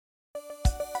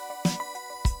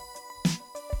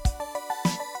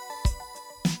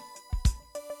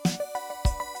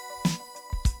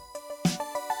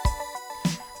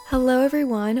Hello,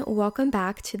 everyone. Welcome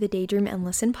back to the Daydream and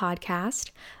Listen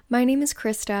podcast. My name is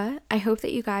Krista. I hope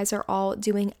that you guys are all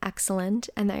doing excellent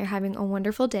and that you're having a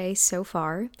wonderful day so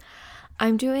far.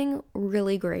 I'm doing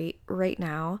really great right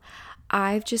now.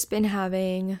 I've just been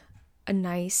having a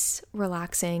nice,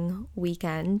 relaxing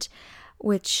weekend,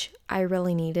 which I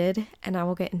really needed, and I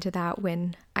will get into that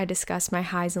when I discuss my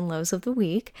highs and lows of the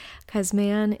week, because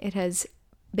man, it has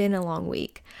been a long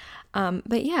week.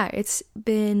 But yeah, it's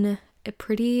been a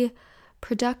pretty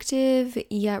productive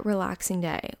yet relaxing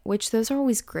day, which those are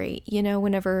always great,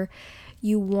 whenever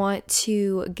you want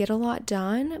to get a lot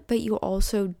done, but you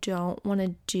also don't want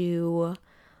to do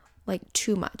like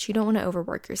too much. You don't want to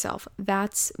overwork yourself.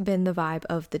 That's been the vibe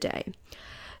of the day.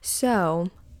 So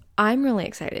I'm really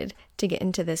excited to get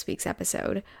into this week's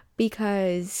episode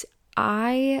because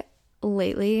I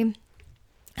lately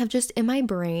have just in my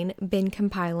brain been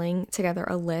compiling together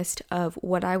a list of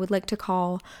what I would like to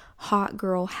call hot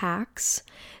girl hacks.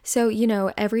 So,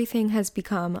 everything has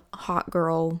become hot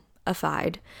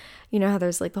girl-ified. You know how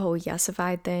there's like the whole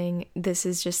yesified thing? This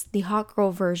is just the hot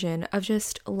girl version of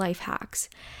just life hacks.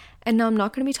 And now I'm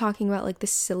not going to be talking about like the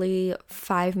silly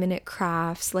 5-minute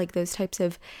crafts, like those types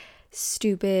of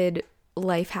stupid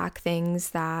life hack things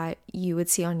that you would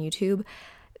see on YouTube.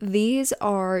 These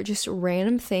are just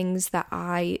random things that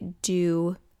I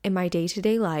do in my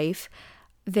day-to-day life.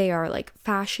 They are like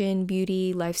fashion,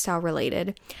 beauty, lifestyle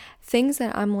related. Things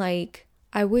that I'm like,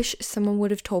 I wish someone would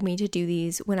have told me to do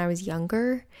these when I was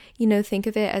younger. Think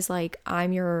of it as like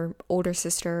I'm your older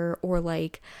sister or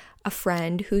like a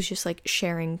friend who's just like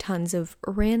sharing tons of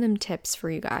random tips for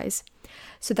you guys.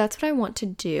 So that's what I want to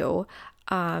do.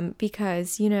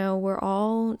 Because, we're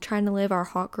all trying to live our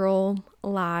hot girl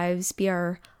lives, be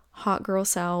our hot girl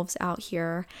selves out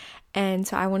here. And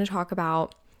so I want to talk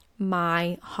about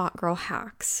my hot girl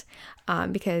hacks,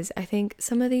 because I think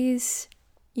some of these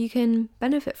you can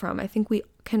benefit from. I think we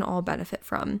can all benefit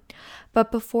from.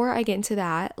 But before I get into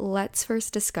that, let's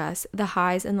first discuss the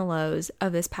highs and the lows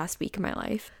of this past week in my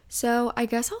life. So I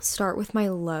guess I'll start with my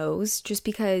lows, just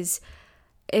because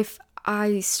if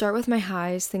I start with my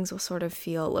highs, things will sort of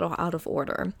feel a little out of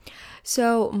order.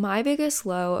 So my biggest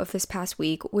low of this past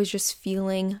week was just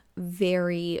feeling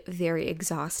very, very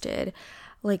exhausted.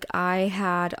 Like I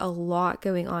had a lot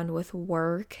going on with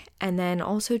work, and then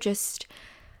also just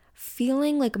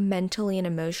feeling like mentally and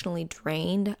emotionally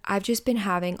drained. I've just been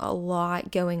having a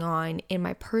lot going on in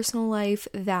my personal life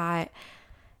that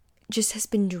just has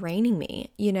been draining me.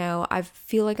 I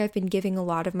feel like I've been giving a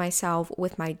lot of myself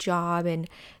with my job and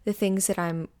the things that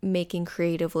I'm making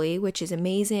creatively, which is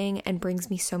amazing and brings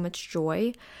me so much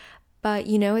joy. But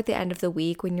at the end of the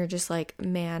week, when you're just like,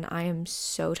 man, I am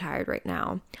so tired right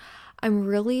now, I'm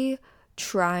really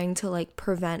trying to like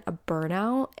prevent a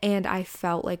burnout. And I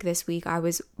felt like this week I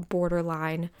was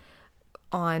borderline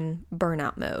on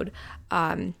burnout mode.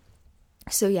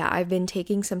 So yeah, I've been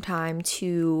taking some time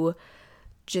to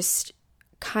just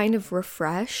kind of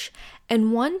refresh.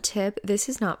 And one tip, this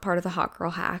is not part of the hot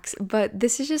girl hacks, but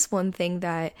this is just one thing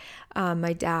that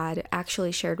my dad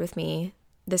actually shared with me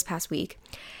this past week.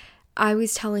 I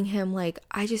was telling him like,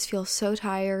 I just feel so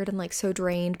tired and like so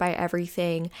drained by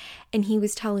everything. And he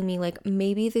was telling me like,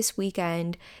 maybe this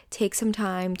weekend, take some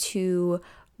time to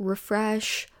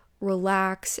refresh,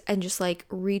 relax, and just like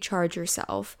recharge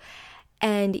yourself.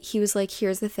 And he was like,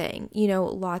 here's the thing,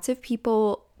 lots of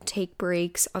people take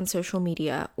breaks on social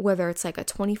media, whether it's like a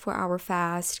 24-hour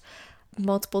fast,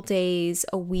 multiple days,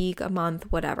 a week, a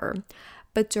month, whatever.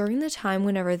 But during the time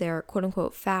whenever they're quote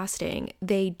unquote fasting,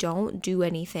 they don't do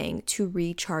anything to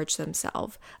recharge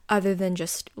themselves other than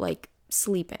just like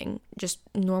sleeping, just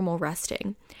normal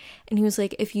resting. And he was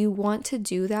like, if you want to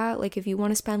do that, like if you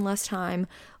want to spend less time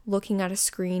looking at a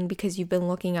screen because you've been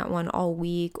looking at one all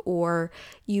week, or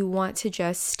you want to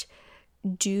just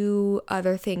do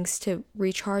other things to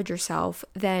recharge yourself,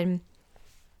 then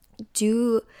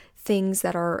do things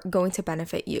that are going to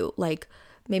benefit you. Like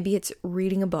maybe it's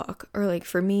reading a book, or like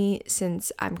for me,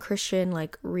 since I'm Christian,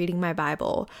 like reading my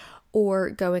Bible, or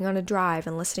going on a drive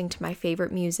and listening to my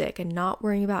favorite music and not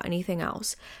worrying about anything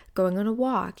else, going on a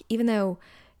walk, even though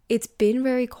it's been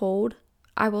very cold,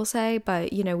 I will say,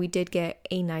 but we did get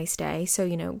a nice day. So,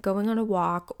 going on a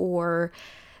walk or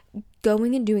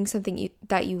going and doing something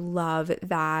that you love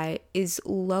that is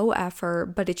low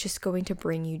effort, but it's just going to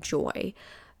bring you joy.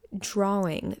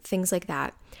 Drawing, things like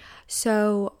that.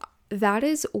 So that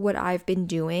is what I've been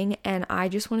doing, and I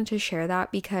just wanted to share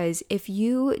that because if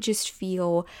you just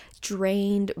feel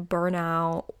drained,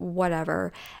 burnout,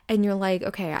 whatever, and you're like,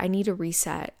 okay, I need a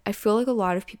reset, I feel like a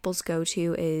lot of people's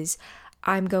go-to is,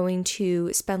 I'm going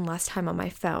to spend less time on my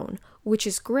phone, which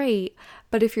is great.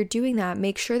 But if you're doing that,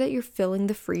 make sure that you're filling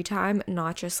the free time,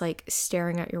 not just like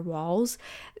staring at your walls,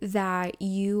 that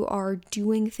you are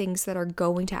doing things that are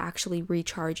going to actually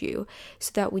recharge you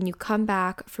so that when you come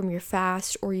back from your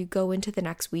fast or you go into the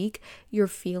next week, you're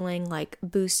feeling like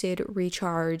boosted,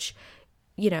 recharged,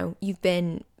 you've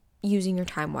been using your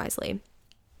time wisely.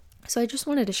 So I just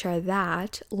wanted to share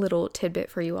that little tidbit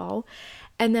for you all.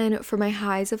 And then for my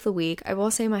highs of the week, I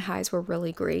will say my highs were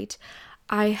really great.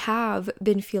 I have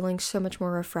been feeling so much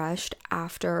more refreshed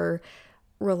after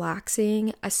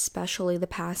relaxing, especially the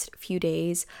past few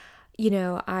days.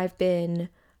 I've been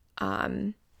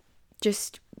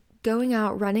just going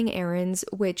out running errands,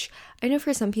 which I know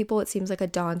for some people it seems like a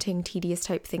daunting, tedious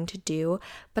type thing to do,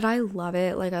 but I love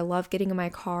it. Like, I love getting in my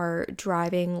car,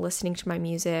 driving, listening to my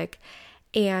music,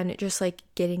 and just like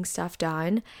getting stuff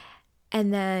done.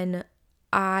 And then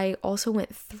I also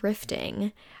went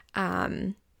thrifting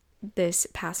this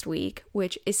past week,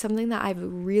 which is something that I've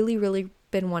really, really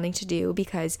been wanting to do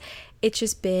because it's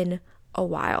just been a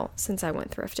while since I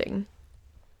went thrifting.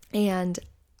 And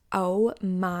oh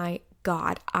my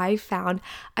God, I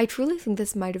truly think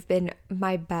this might have been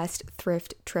my best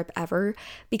thrift trip ever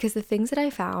because the things that I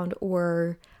found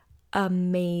were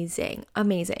amazing.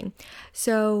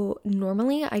 So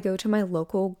normally I go to my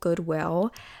local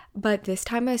Goodwill, but this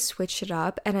time I switched it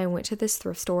up and I went to this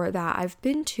thrift store that I've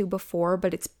been to before,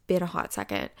 but it's been a hot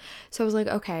second. So I was like,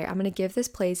 okay, I'm going to give this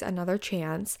place another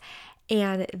chance.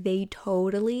 And they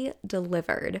totally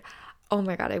delivered. Oh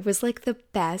my God, it was like the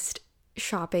best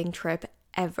shopping trip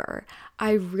ever.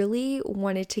 I really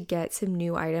wanted to get some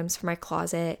new items for my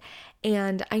closet.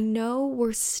 And I know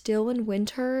we're still in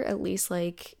winter, at least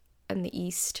like in the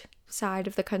east side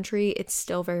of the country, it's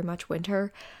still very much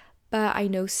winter, but I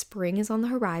know spring is on the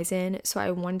horizon, so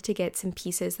I wanted to get some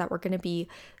pieces that were going to be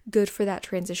good for that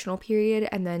transitional period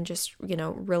and then just,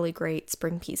 really great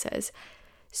spring pieces.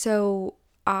 So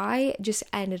I just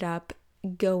ended up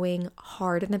going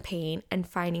hard in the paint and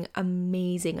finding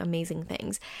amazing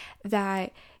things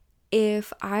that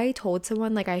if I told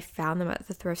someone like I found them at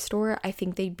the thrift store, I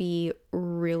think they'd be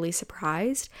really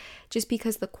surprised just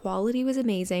because the quality was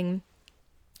amazing.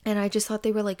 And I just thought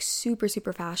they were like super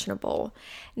fashionable.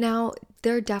 Now,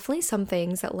 there are definitely some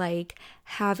things that like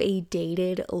have a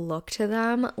dated look to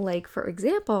them. Like, for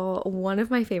example, one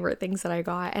of my favorite things that I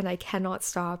got, and I cannot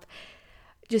stop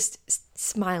just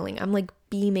smiling. I'm like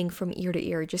beaming from ear to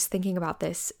ear just thinking about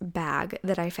this bag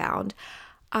that I found.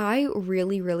 I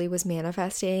really was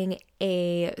manifesting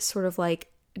a sort of like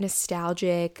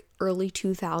nostalgic early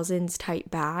 2000s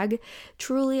type bag.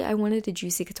 Truly, I wanted a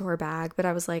Juicy Couture bag, but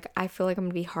I was like, I feel like I'm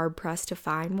gonna be hard pressed to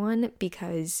find one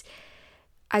because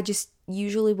I just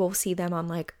usually will see them on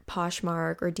like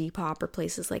Poshmark or Depop or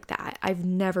places like that. I've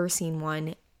never seen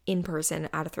one in person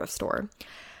at a thrift store.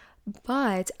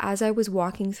 But as I was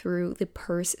walking through the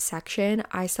purse section,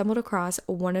 I stumbled across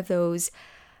one of those.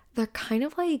 They're kind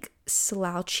of like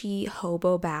slouchy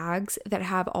hobo bags that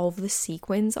have all of the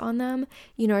sequins on them.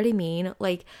 You know what I mean?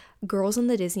 Like, girls on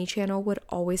the Disney Channel would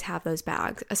always have those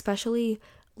bags, especially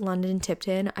London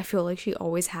Tipton. I feel like she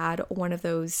always had one of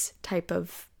those type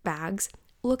of bags.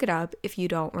 Look it up if you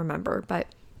don't remember. But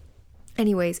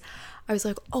anyways, I was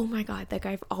like, oh my God, like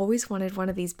I've always wanted one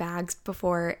of these bags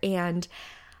before. And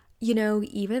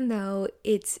even though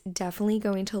it's definitely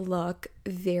going to look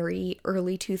very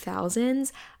early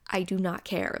 2000s, I do not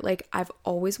care. Like, I've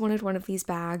always wanted one of these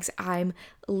bags. I'm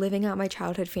living out my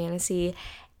childhood fantasy,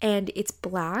 and it's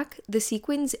black. The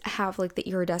sequins have like the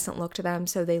iridescent look to them,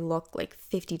 so they look like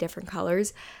 50 different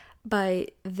colors,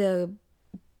 but the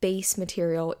base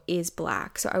material is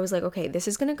black. So I was like, okay, this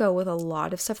is going to go with a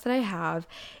lot of stuff that I have.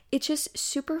 It's just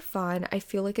super fun. I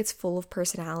feel like it's full of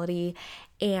personality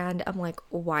and I'm like,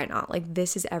 why not? Like,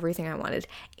 this is everything I wanted.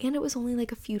 And it was only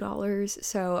like a few dollars.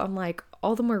 So I'm like,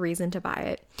 all the more reason to buy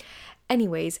it.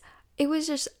 Anyways, it was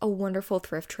just a wonderful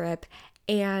thrift trip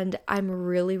and I'm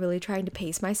really trying to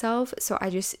pace myself so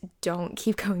I just don't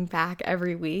keep going back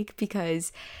every week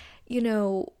because,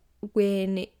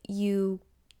 when you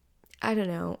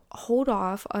hold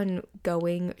off on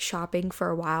going shopping for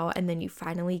a while and then you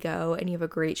finally go and you have a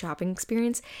great shopping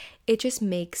experience, it just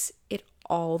makes it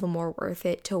all the more worth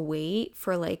it to wait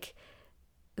for like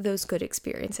those good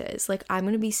experiences. Like, I'm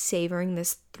going to be savoring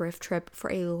this thrift trip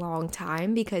for a long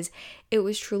time because it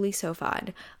was truly so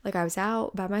fun. Like, I was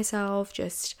out by myself,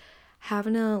 just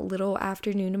having a little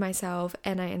afternoon to myself,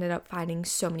 and I ended up finding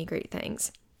so many great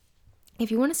things.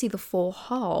 If you want to see the full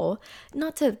haul,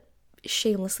 not to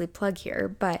shamelessly plug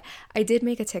here, but I did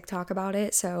make a TikTok about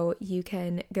it, so you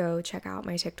can go check out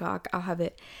my TikTok. I'll have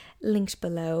it linked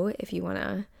below if you want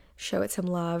to show it some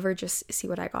love or just see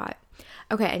what I got.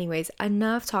 Okay, anyways,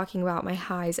 enough talking about my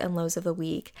highs and lows of the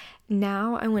week.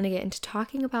 Now I want to get into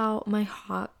talking about my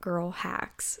hot girl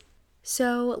hacks.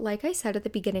 So, like I said at the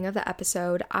beginning of the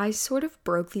episode, I sort of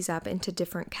broke these up into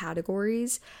different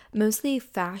categories, mostly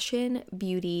fashion,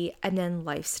 beauty, and then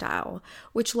lifestyle,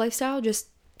 which lifestyle just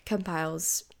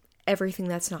compiles everything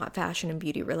that's not fashion and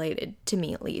beauty related, to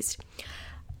me at least.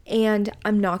 And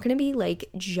I'm not going to be like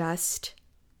just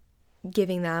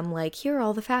giving them like, here are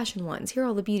all the fashion ones, here are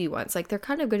all the beauty ones. Like, they're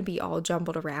kind of going to be all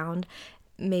jumbled around.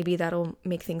 Maybe that'll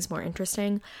make things more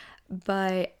interesting.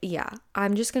 But yeah,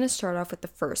 I'm just going to start off with the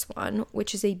first one,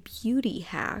 which is a beauty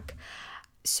hack.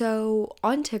 So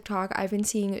on TikTok, I've been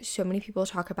seeing so many people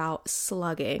talk about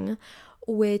slugging,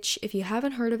 which, if you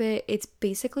haven't heard of it, it's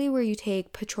basically where you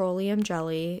take petroleum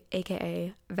jelly,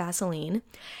 aka Vaseline,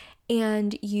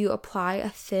 and you apply a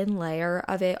thin layer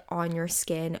of it on your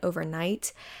skin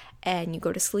overnight, and you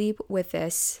go to sleep with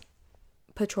this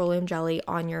petroleum jelly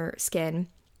on your skin.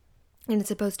 And it's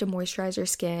supposed to moisturize your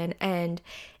skin, and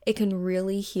it can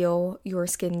really heal your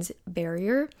skin's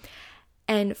barrier.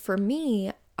 And for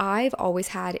me, I've always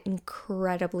had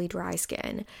incredibly dry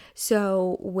skin.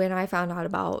 So when I found out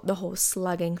about the whole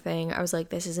slugging thing, I was like,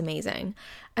 this is amazing.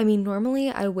 I mean,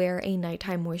 normally I wear a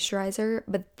nighttime moisturizer,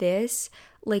 but this,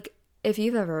 like, if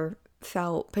you've ever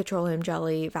felt petroleum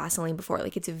jelly Vaseline before,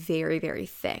 like, it's very, very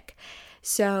thick.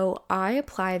 So I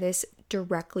apply this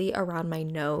directly around my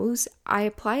nose. I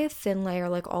apply a thin layer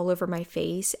like all over my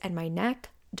face and my neck.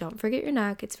 Don't forget your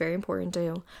neck. It's very important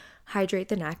to hydrate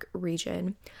the neck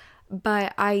region.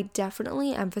 But I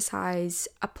definitely emphasize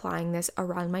applying this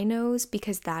around my nose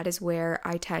because that is where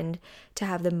I tend to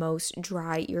have the most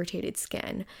dry, irritated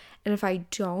skin. And if I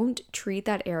don't treat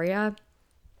that area,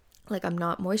 like I'm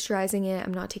not moisturizing it,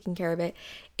 I'm not taking care of it,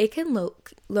 it can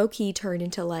low-key turn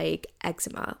into like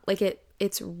eczema. Like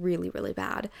it's really, really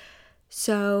bad.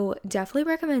 So definitely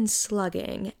recommend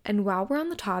slugging. And while we're on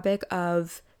the topic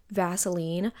of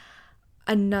Vaseline,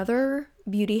 another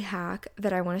beauty hack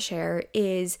that I want to share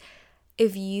is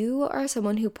if you are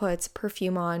someone who puts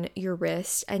perfume on your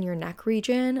wrist and your neck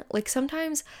region, like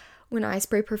sometimes when I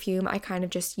spray perfume, I kind of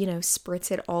just,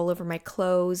 spritz it all over my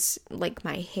clothes, like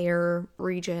my hair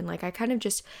region. Like I kind of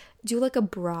just do like a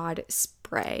broad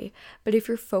spray. But if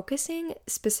you're focusing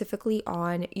specifically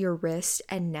on your wrist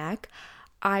and neck,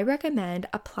 I recommend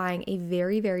applying a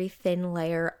very, very thin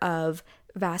layer of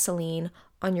Vaseline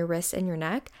on your wrist and your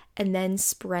neck and then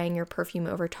spraying your perfume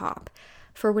over top.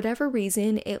 For whatever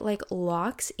reason, it like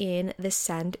locks in the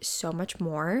scent so much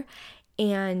more,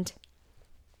 and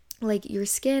like your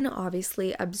skin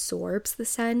obviously absorbs the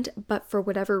scent, but for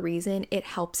whatever reason, it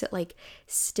helps it like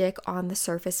stick on the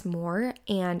surface more,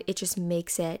 and it just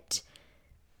makes it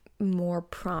more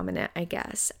prominent, I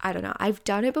guess. I don't know. I've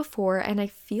done it before, and I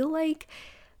feel like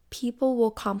people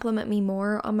will compliment me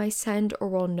more on my scent or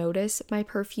will notice my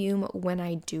perfume when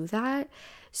I do that.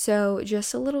 So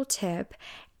just a little tip.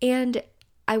 And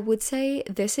I would say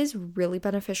this is really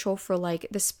beneficial for like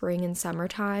the spring and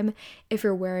summertime if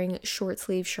you're wearing short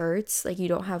sleeve shirts, like you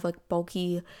don't have like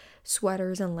bulky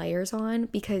sweaters and layers on,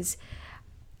 because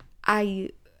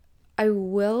I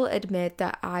will admit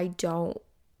that I don't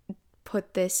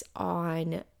put this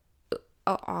on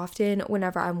often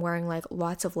whenever I'm wearing like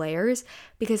lots of layers,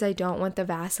 because I don't want the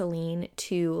Vaseline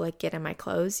to like get in my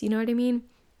clothes, you know what I mean?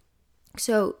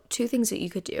 So 2 things that you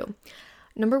could do.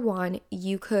 Number 1,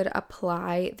 you could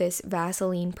apply this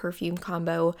Vaseline perfume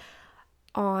combo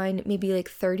on maybe like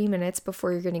 30 minutes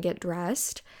before you're going to get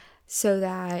dressed so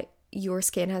that your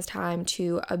skin has time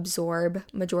to absorb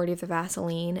majority of the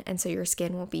Vaseline, and so your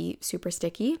skin won't be super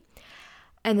sticky.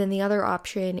 And then the other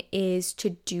option is to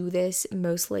do this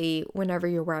mostly whenever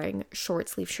you're wearing short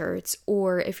sleeve shirts,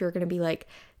 or if you're going to be like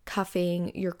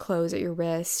cuffing your clothes at your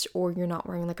wrist, or you're not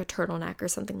wearing like a turtleneck or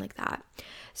something like that.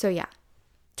 So yeah,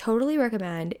 totally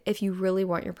recommend if you really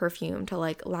want your perfume to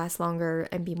like last longer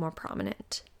and be more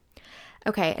prominent.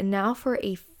 Okay, and now for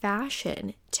a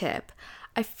fashion tip.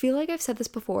 I feel like I've said this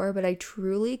before, but I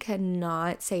truly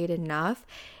cannot say it enough,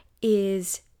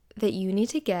 is that you need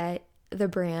to get the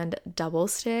brand Double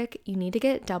Stick. You need to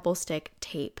get Double Stick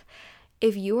tape.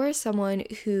 If you are someone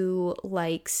who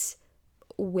likes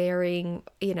wearing,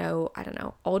 I don't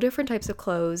know, all different types of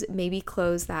clothes, maybe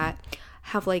clothes that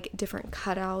have like different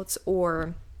cutouts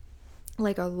or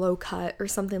like a low cut or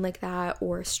something like that,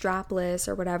 or strapless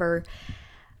or whatever,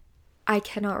 I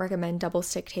cannot recommend Double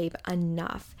Stick tape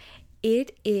enough.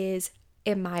 It is,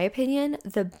 in my opinion,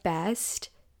 the best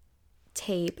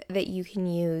tape that you can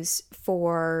use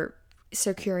for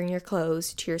securing your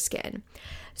clothes to your skin.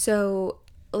 So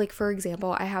like for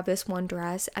example, I have this one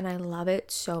dress and I love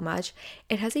it so much.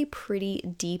 It has a pretty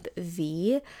deep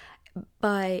V,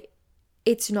 but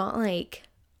it's not like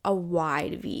a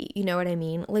wide V, you know what I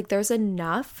mean? Like there's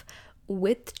enough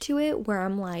width to it where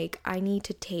I'm like, I need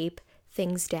to tape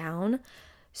things down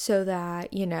so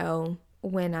that, you know,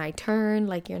 when I turn,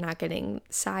 like you're not getting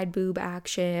side boob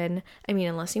action. I mean,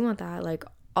 unless you want that, like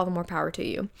all the more power to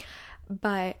you.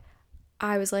 But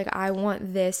I was like, I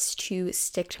want this to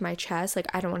stick to my chest.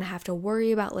 Like, I don't want to have to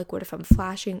worry about, like, what if I'm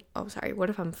flashing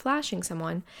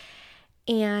someone?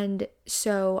 And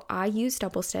so I use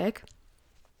double stick.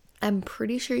 I'm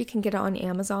pretty sure you can get it on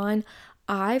Amazon.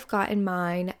 I've gotten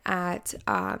mine at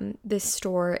this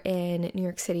store in New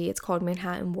York City. It's called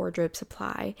Manhattan Wardrobe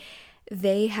Supply.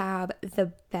 They have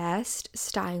the best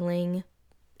styling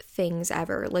things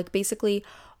ever. Like, basically,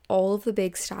 all of the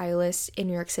big stylists in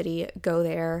New York City go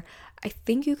there. I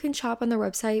think you can shop on their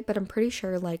website, but I'm pretty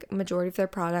sure like majority of their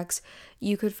products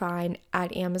you could find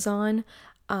at Amazon.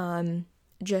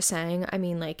 Just saying, I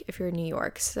mean, like if you're in New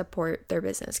York, support their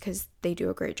business because they do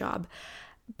a great job.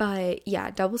 But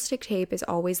yeah, double stick tape is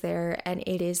always there and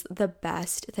it is the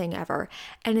best thing ever.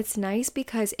 And it's nice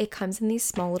because it comes in these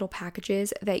small little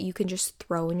packages that you can just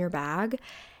throw in your bag.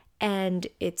 And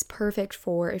it's perfect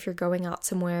for if you're going out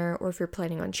somewhere or if you're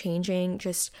planning on changing,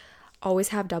 just always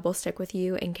have double stick with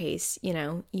you in case, you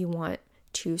know, you want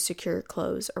to secure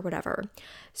clothes or whatever.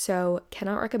 So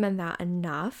cannot recommend that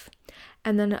enough.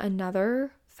 And then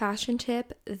another fashion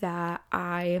tip that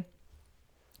I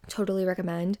totally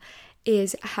recommend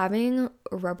is having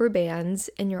rubber bands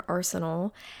in your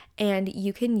arsenal, and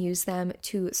you can use them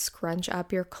to scrunch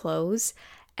up your clothes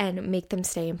and make them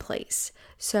stay in place.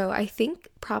 So I think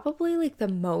probably like the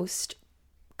most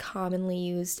commonly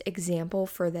used example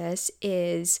for this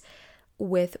is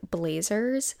with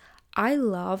blazers. I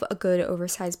love a good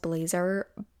oversized blazer,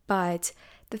 but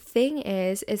the thing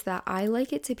is that I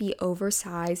like it to be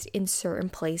oversized in certain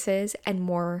places and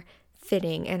more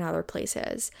fitting in other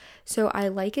places. So I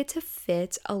like it to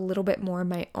fit a little bit more in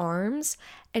my arms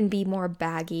and be more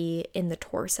baggy in the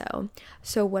torso.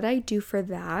 So what I do for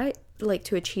that, like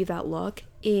to achieve that look,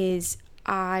 is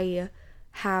I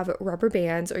have rubber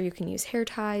bands, or you can use hair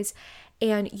ties,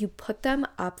 and you put them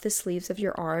up the sleeves of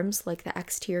your arms, like the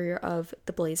exterior of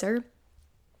the blazer,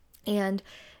 and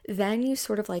then you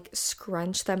sort of like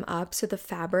scrunch them up so the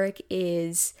fabric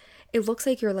is, it looks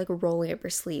like you're like rolling up your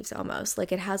sleeves almost,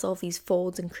 like it has all these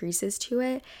folds and creases to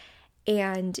it,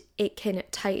 and it can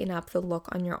tighten up the look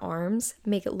on your arms,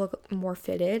 make it look more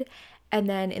fitted, and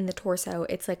then in the torso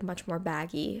it's like much more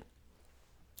baggy.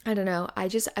 I don't know, I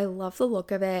love the look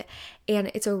of it,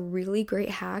 and it's a really great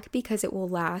hack because it will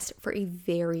last for a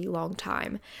very long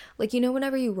time. Like, you know,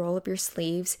 whenever you roll up your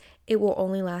sleeves, it will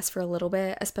only last for a little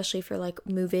bit, especially if you're like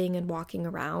moving and walking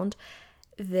around.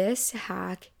 This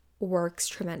hack works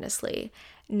tremendously.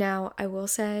 Now, I will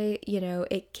say, you know,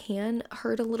 it can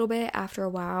hurt a little bit after a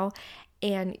while,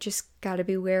 and just gotta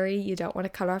be wary. You don't want to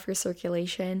cut off your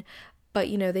circulation. But,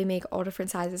 you know, they make all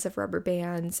different sizes of rubber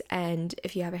bands, and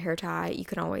if you have a hair tie, you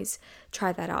can always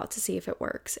try that out to see if it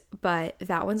works. But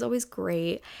that one's always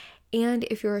great. And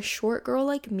if you're a short girl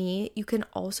like me, you can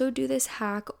also do this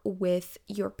hack with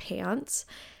your pants.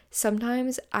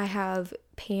 Sometimes I have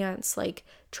pants like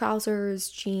trousers,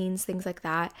 jeans, things like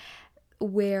that,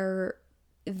 where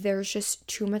there's just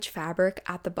too much fabric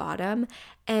at the bottom,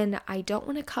 and I don't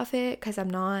want to cuff it because I'm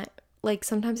not, like,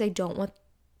 sometimes I don't want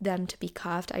them to be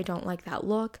cuffed. I don't like that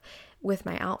look with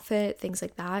my outfit, things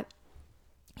like that.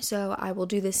 So I will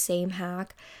do the same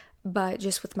hack, but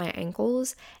just with my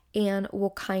ankles, and will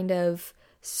kind of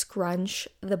scrunch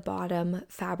the bottom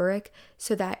fabric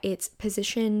so that it's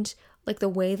positioned like the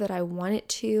way that I want it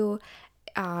to.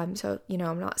 So, you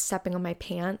know, I'm not stepping on my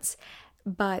pants,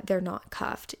 but they're not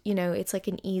cuffed. You know, it's like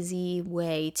an easy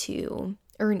way to,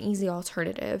 or an easy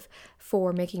alternative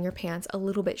for making your pants a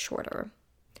little bit shorter.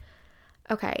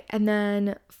 Okay, and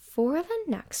then for the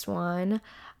next one,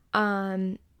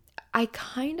 I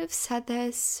kind of said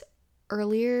this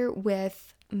earlier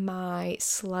with my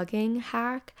slugging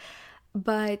hack,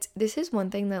 but this is one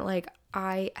thing that like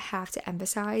I have to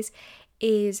emphasize,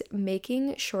 is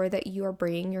making sure that you are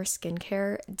bringing your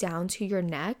skincare down to your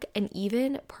neck and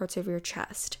even parts of your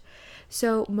chest.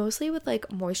 So mostly with like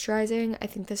moisturizing, I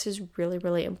think this is really,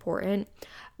 really important.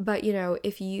 But you know,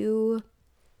 if you,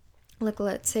 like,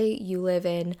 let's say you live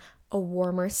in a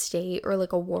warmer state or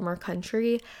like a warmer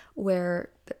country where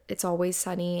it's always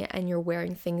sunny and you're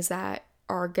wearing things that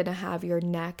are gonna have your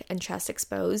neck and chest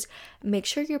exposed, make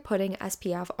sure you're putting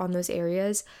SPF on those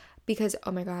areas, because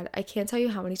oh my god, I can't tell you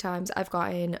how many times I've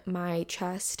gotten my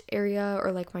chest area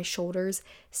or like my shoulders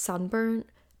sunburnt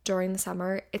during the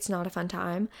summer, it's not a fun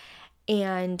time,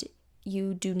 and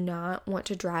you do not want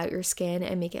to dry out your skin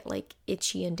and make it like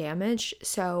itchy and damaged.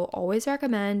 So always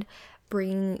recommend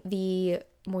bringing the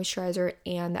moisturizer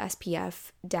and the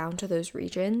SPF down to those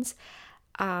regions,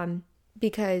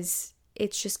 because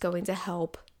it's just going to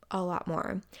help a lot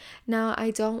more. Now,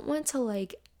 I don't want to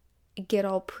like get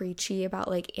all preachy about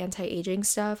like anti-aging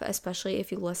stuff, especially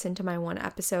if you listen to my one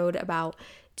episode about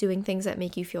doing things that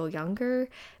make you feel younger,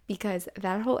 because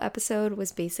that whole episode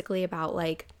was basically about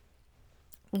like,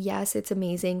 yes, it's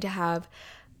amazing to have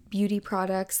beauty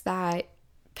products that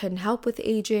can help with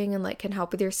aging and like can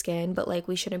help with your skin, but like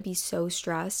we shouldn't be so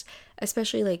stressed,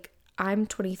 especially like I'm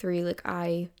 23, like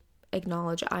I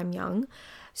acknowledge I'm young.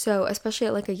 So especially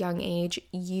at like a young age,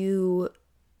 you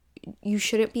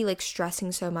shouldn't be like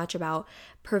stressing so much about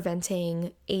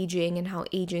preventing aging and how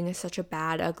aging is such a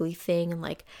bad, ugly thing, and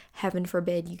like heaven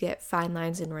forbid you get fine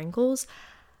lines and wrinkles.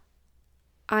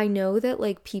 I know that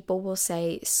like people will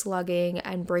say slugging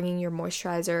and bringing your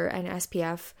moisturizer and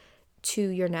SPF to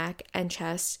your neck and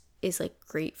chest is like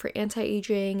great for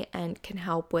anti-aging and can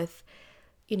help with,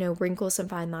 wrinkles and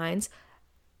fine lines.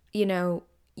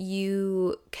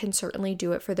 You can certainly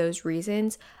do it for those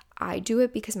reasons. I do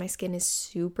it because my skin is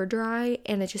super dry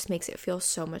and it just makes it feel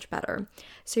so much better.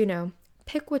 So,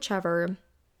 pick whichever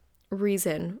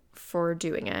reason for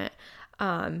doing it.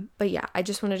 But yeah, I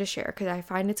just wanted to share because I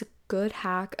find it's a good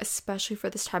hack, especially for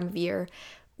this time of year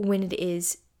when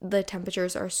the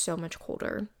temperatures are so much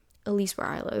colder, at least where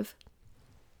I live.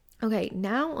 Okay,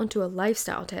 now onto a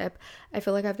lifestyle tip. I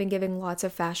feel like I've been giving lots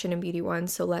of fashion and beauty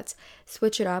ones, so let's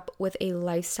switch it up with a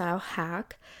lifestyle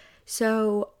hack.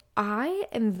 So I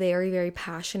am very, very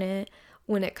passionate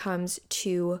when it comes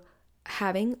to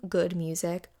having good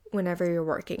music whenever you're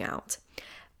working out.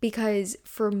 Because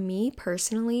for me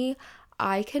personally,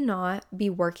 I cannot be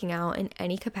working out in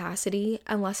any capacity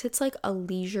unless it's like a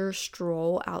leisure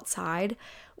stroll outside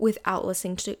without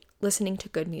listening to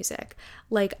good music.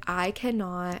 Like I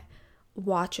cannot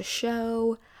watch a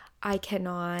show, I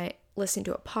cannot listen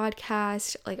to a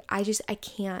podcast, like I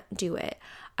can't do it.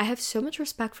 I have so much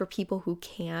respect for people who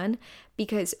can,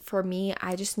 because for me,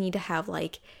 I just need to have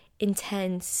like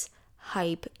intense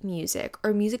hype music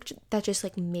or music that just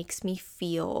like makes me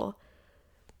feel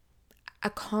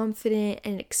confident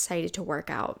and excited to work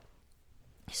out.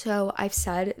 So I've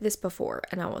said this before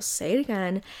and I will say it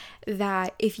again,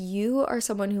 that if you are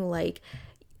someone who like,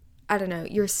 I don't know,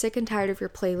 you're sick and tired of your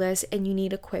playlist and you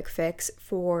need a quick fix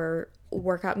for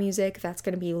workout music that's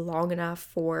going to be long enough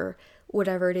for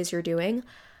whatever it is you're doing,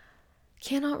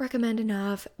 cannot recommend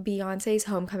enough Beyonce's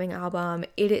Homecoming album.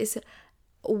 It is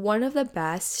one of the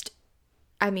best,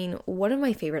 one of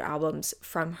my favorite albums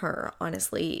from her,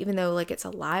 honestly, even though like it's a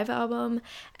live album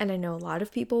and I know a lot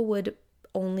of people would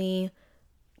only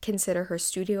consider her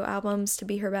studio albums to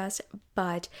be her best,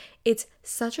 but it's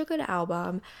such a good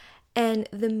album. And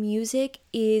the music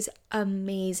is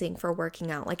amazing for working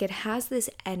out. Like it has this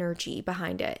energy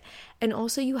behind it. And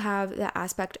also you have the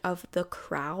aspect of the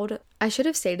crowd. I should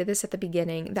have stated this at the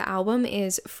beginning. The album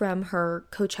is from her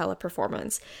Coachella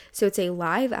performance. So it's a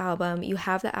live album. You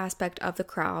have the aspect of the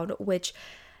crowd, which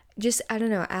just, I don't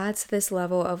know, adds to this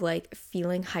level of like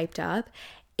feeling hyped up.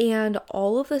 And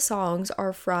all of the songs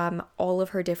are from all of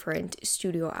her different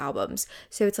studio albums.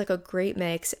 So it's like a great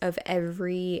mix of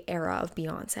every era of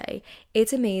Beyonce.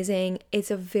 It's amazing. It's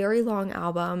a very long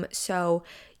album, so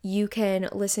you can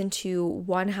listen to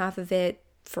one half of it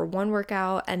for one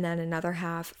workout and then another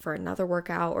half for another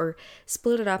workout, or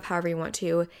split it up however you want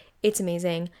to. It's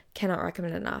amazing. Cannot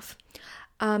recommend enough.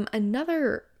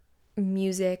 Another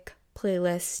music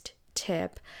playlist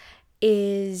tip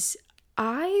is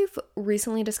I've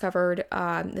recently discovered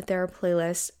that there are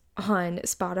playlists on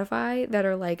Spotify that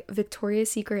are like Victoria's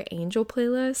Secret Angel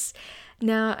playlists.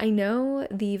 Now, I know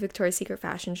the Victoria's Secret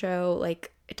fashion show,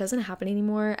 like it doesn't happen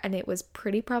anymore, and it was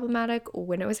pretty problematic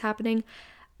when it was happening,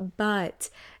 but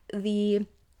these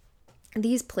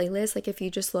playlists, like if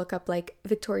you just look up like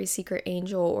Victoria's Secret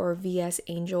Angel or VS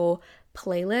Angel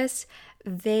playlists,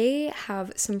 they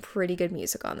have some pretty good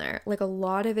music on there. Like a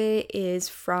lot of it is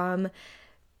from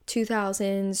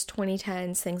 2000s,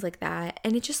 2010s, things like that.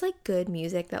 And it's just like good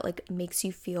music that like makes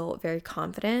you feel very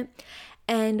confident.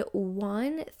 And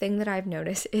one thing that I've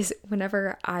noticed is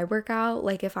whenever I work out,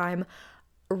 like if I'm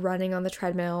running on the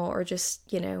treadmill or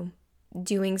just,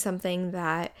 doing something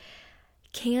that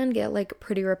can get like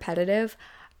pretty repetitive,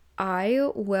 I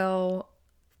will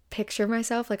picture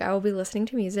myself, like I will be listening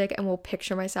to music and will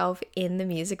picture myself in the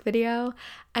music video.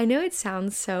 I know it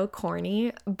sounds so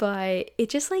corny, but it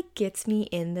just like gets me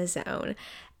in the zone.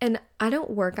 And I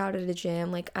don't work out at a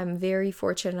gym. Like, I'm very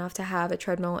fortunate enough to have a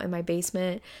treadmill in my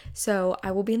basement. So I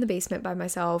will be in the basement by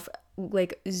myself,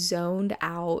 like zoned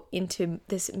out into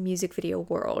this music video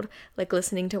world, like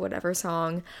listening to whatever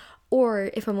song. Or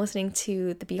if I'm listening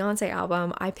to the Beyonce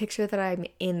album, I picture that I'm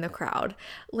in the crowd.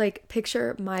 Like,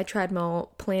 picture my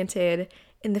treadmill planted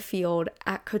in the field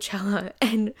at Coachella,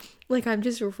 and like I'm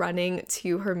just running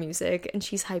to her music and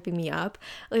she's hyping me up.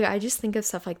 Like, I just think of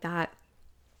stuff like that.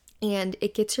 And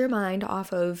it gets your mind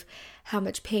off of how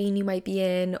much pain you might be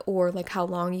in, or like how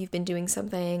long you've been doing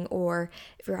something, or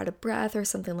if you're out of breath or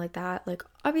something like that. Like,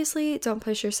 obviously, don't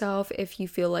push yourself if you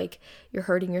feel like you're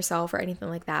hurting yourself or anything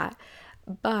like that.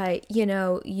 But,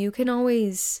 you can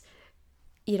always,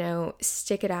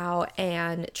 stick it out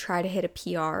and try to hit a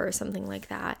PR or something like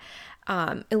that.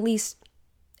 At least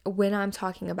when I'm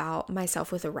talking about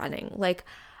myself with the running. Like,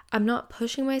 I'm not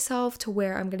pushing myself to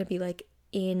where I'm going to be like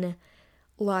in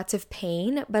lots of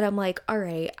pain, but I'm like, all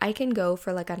right, I can go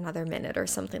for like another minute or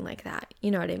something like that. You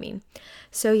know what I mean?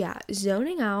 So yeah,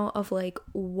 zoning out of like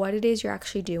what it is you're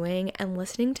actually doing and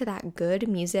listening to that good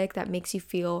music that makes you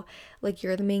feel like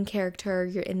you're the main character,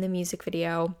 you're in the music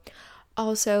video.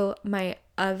 Also, my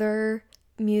other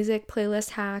music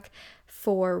playlist hack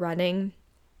for running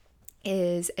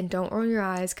is, and don't roll your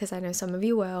eyes because I know some of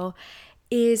you will,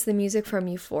 is the music from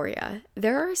Euphoria.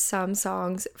 There are some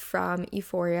songs from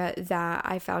Euphoria that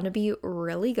I found to be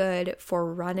really good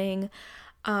for running.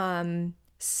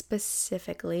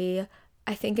 Specifically,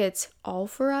 I think it's All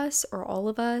For Us or All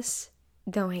of Us.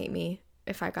 Don't hate me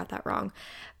if I got that wrong.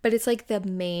 But it's like the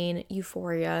main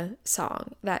Euphoria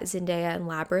song that Zendaya and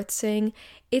Labyrinth sing.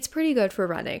 It's pretty good for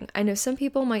running. I know some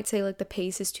people might say like the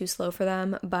pace is too slow for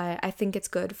them, but I think it's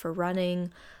good for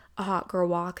running, a hot girl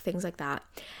walk, things like that.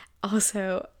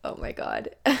 Also, oh my God,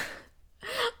 I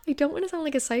don't want to sound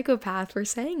like a psychopath for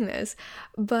saying this,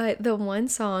 but the one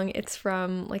song, it's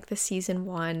from like the season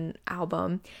 1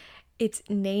 album. It's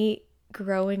Nate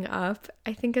Growing Up,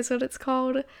 I think is what it's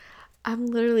called. I'm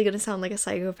literally going to sound like a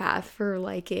psychopath for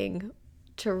liking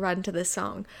to run to this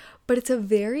song, but it's a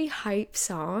very hype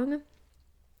song.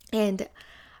 And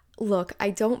look, I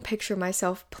don't picture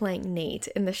myself playing Nate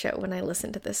in the show when I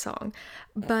listen to this song,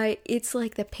 but it's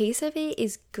like the pace of it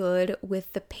is good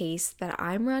with the pace that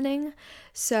I'm running,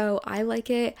 so I like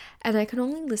it, and I can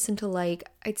only listen to like,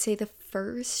 I'd say the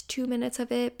first 2 minutes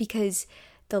of it, because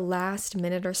the last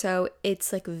minute or so,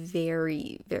 it's like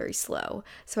very, very slow,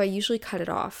 so I usually cut it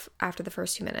off after the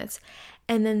first 2 minutes.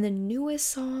 And then the newest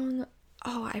song,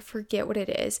 I forget what it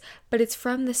is, but it's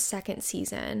from the second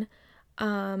season.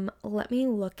 Let me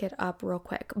look it up real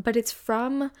quick, but it's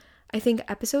from, I think,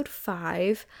 episode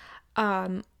 5,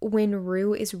 when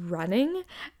Rue is running.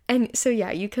 And so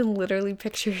yeah, you can literally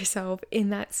picture yourself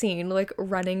in that scene, like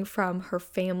running from her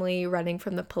family, running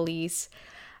from the police.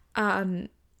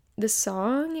 The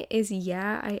song is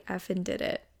Yeah, I Effin' Did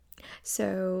It.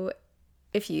 So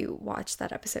if you watch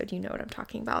that episode, you know what I'm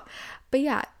talking about. But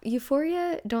yeah,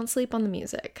 Euphoria, don't sleep on the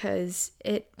music because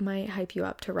it might hype you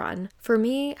up to run. For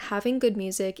me, having good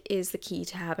music is the key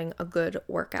to having a good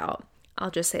workout.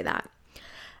 I'll just say that.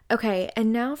 Okay,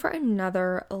 and now for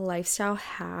another lifestyle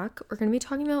hack. We're going to be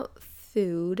talking about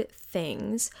food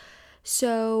things.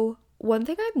 So one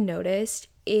thing I've noticed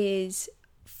is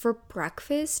for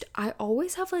breakfast, I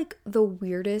always have like the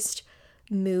weirdest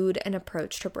mood and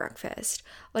approach to breakfast.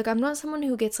 Like, I'm not someone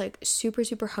who gets like super,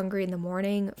 super hungry in the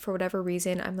morning. For whatever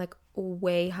reason, I'm like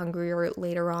way hungrier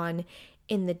later on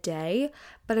in the day,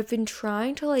 but I've been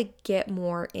trying to like get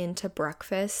more into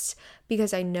breakfast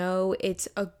because I know it's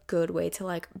a good way to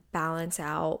like balance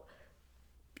out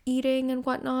eating and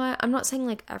whatnot. I'm not saying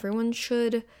like everyone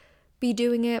should be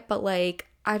doing it, but like,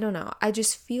 I don't know. I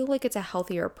just feel like it's a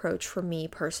healthier approach for me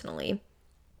personally.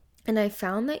 And I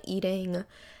found that eating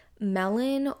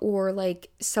melon or like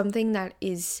something that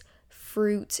is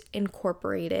fruit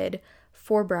incorporated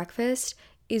for breakfast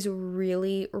is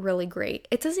really, really great.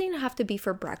 It doesn't even have to be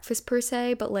for breakfast per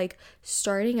se, but like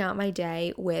starting out my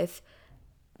day with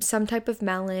some type of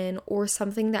melon or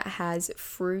something that has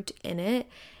fruit in it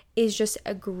is just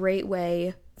a great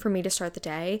way for me to start the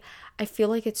day. I feel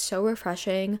like it's so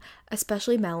refreshing,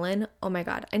 especially melon. Oh my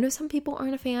God. I know some people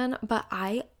aren't a fan, but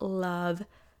I love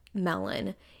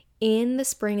melon. In the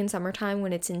spring and summertime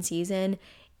when it's in season,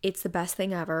 it's the best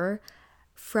thing ever.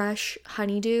 Fresh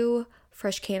honeydew,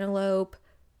 fresh cantaloupe,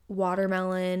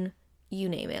 watermelon, you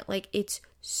name it. Like, it's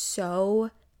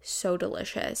so, so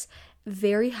delicious.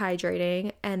 Very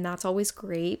hydrating, and that's always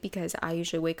great because I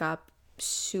usually wake up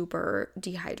super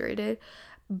dehydrated.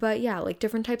 But yeah, like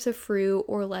different types of fruit,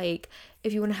 or like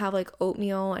if you want to have like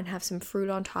oatmeal and have some fruit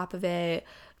on top of it,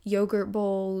 yogurt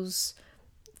bowls,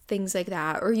 things like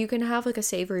that. Or you can have like a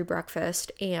savory breakfast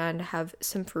and have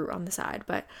some fruit on the side.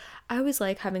 But I always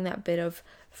like having that bit of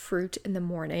fruit in the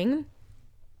morning.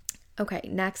 Okay,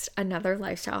 next, another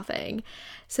lifestyle thing.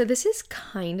 So this is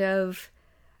kind of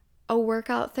a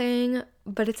workout thing,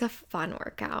 but it's a fun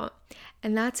workout.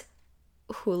 And that's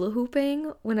hula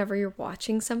hooping whenever you're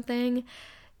watching something.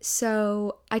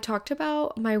 So I talked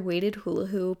about my weighted hula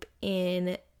hoop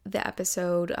in the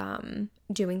episode,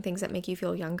 doing things that make you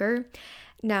feel younger.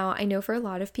 Now, I know for a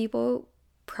lot of people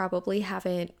probably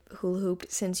haven't hula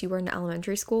hooped since you were in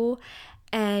elementary school,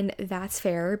 and that's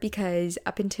fair because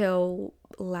up until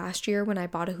last year when I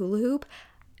bought a hula hoop,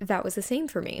 that was the same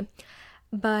for me.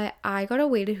 But I got a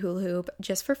weighted hula hoop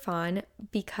just for fun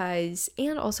because,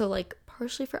 and also like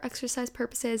partially for exercise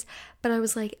purposes, but I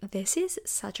was like, this is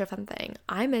such a fun thing.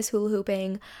 I miss hula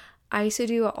hooping. I used to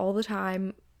do it all the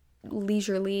time,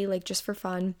 leisurely, like just for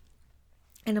fun.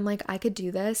 And I'm like, I could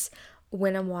do this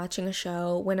when I'm watching a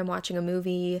show, when I'm watching a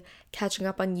movie, catching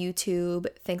up on YouTube,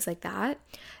 things like that.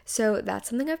 So that's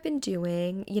something I've been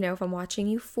doing. You know, if I'm watching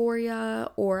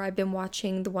Euphoria, or I've been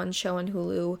watching the one show on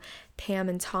Hulu, Pam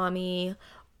and Tommy,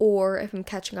 or if I'm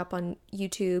catching up on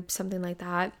YouTube, something like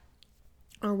that,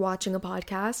 or watching a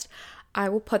podcast, I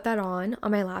will put that on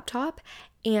my laptop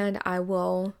and I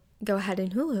will go ahead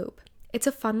and hula hoop. It's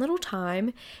a fun little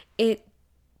time. It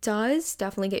does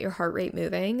definitely get your heart rate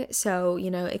moving. So,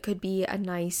 you know, it could be a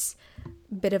nice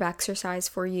bit of exercise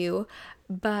for you,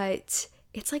 but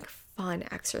it's like fun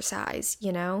exercise,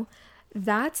 you know?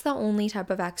 That's the only type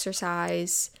of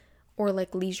exercise or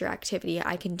like leisure activity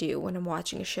I can do when I'm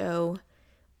watching a show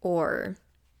or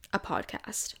a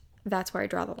podcast. That's where I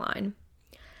draw the line.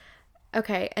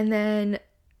 Okay, and then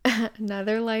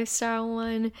another lifestyle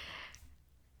one.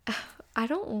 I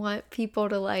don't want people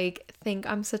to like think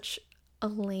I'm such a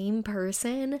lame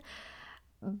person,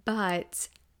 but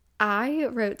I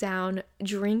wrote down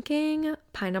drinking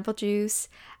pineapple juice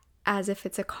as if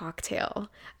it's a cocktail.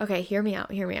 Okay, hear me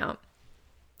out.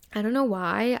 I don't know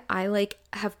why I like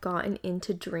have gotten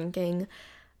into drinking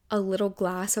a little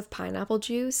glass of pineapple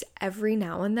juice every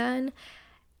now and then.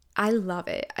 I love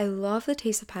it. I love the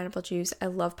taste of pineapple juice. I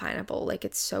love pineapple. Like,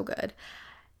 it's so good.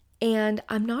 And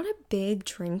I'm not a big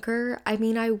drinker. I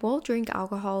mean, I will drink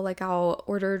alcohol. Like, I'll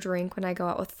order a drink when I go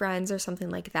out with friends or something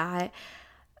like that.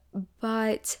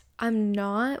 But I'm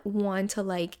not one to,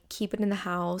 like, keep it in the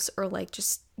house or, like,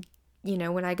 just, you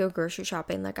know, when I go grocery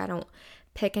shopping, like, I don't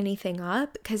pick anything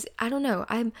up. Because, I don't know,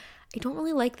 I don't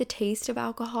really like the taste of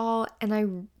alcohol. And I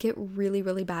get really,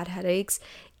 really bad headaches.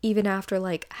 Even after,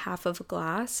 like, half of a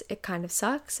glass. It kind of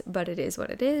sucks, but it is what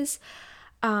it is.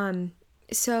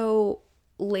 So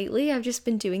lately I've just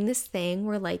been doing this thing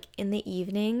where like in the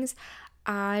evenings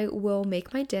I will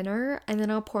make my dinner and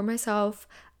then I'll pour myself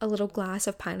a little glass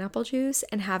of pineapple juice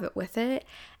and have it with it.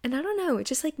 And I don't know, it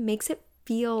just like makes it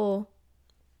feel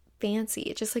fancy.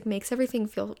 It just like makes everything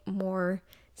feel more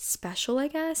special, I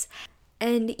guess.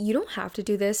 And you don't have to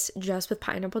do this just with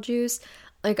pineapple juice.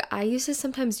 Like I used to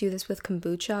sometimes do this with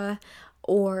kombucha,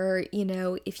 or, you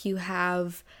know, if you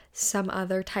have some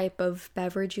other type of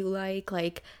beverage you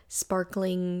like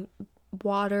sparkling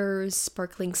waters,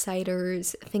 sparkling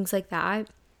ciders, things like that.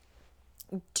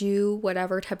 Do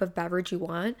whatever type of beverage you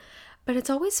want. But it's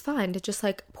always fun to just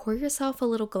like pour yourself a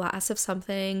little glass of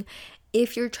something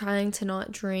if you're trying to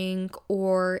not drink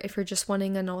or if you're just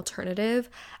wanting an alternative.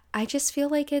 I just feel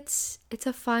like it's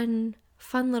a fun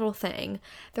little thing.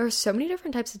 There are so many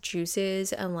different types of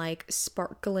juices and like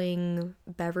sparkling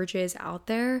beverages out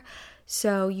there,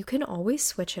 so you can always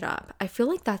switch it up. I feel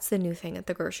like that's the new thing at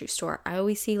the grocery store. I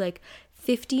always see like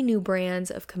 50 new brands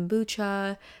of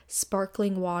kombucha,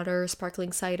 sparkling water,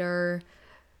 sparkling cider,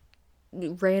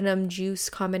 random juice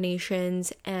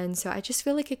combinations, and so I just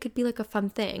feel like it could be like a fun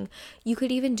thing. You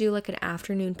could even do like an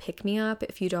afternoon pick-me-up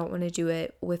if you don't want to do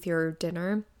it with your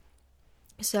dinner.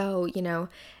 So, you know,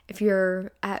 if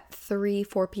you're at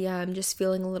 4 p.m. just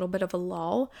feeling a little bit of a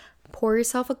lull, pour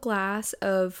yourself a glass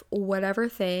of whatever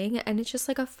thing, and it's just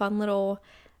like a fun little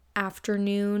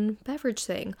afternoon beverage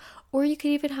thing. Or you could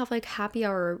even have like happy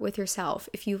hour with yourself.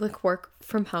 If you like work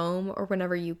from home or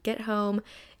whenever you get home,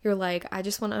 you're like, I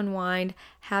just want to unwind,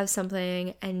 have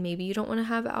something, and maybe you don't want to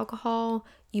have alcohol,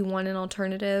 you want an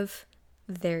alternative,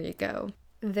 there you go.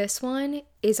 This one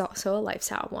is also a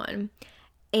lifestyle one.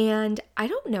 And I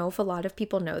don't know if a lot of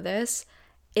people know this.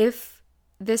 If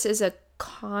this is a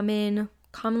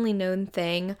commonly known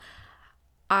thing,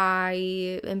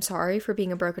 I am sorry for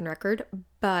being a broken record,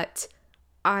 but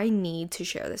I need to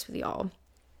share this with y'all.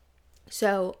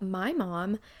 So my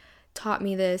mom taught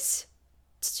me this,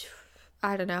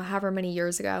 I don't know, however many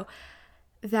years ago,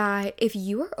 that if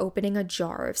you are opening a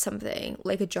jar of something,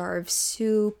 like a jar of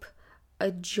soup,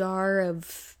 a jar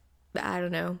of, I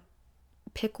don't know,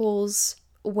 pickles,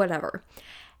 whatever,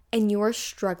 and you're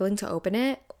struggling to open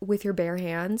it with your bare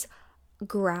hands,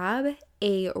 grab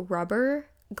a rubber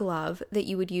glove that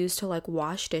you would use to like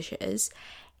wash dishes,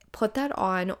 put that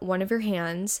on one of your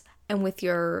hands, and with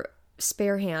your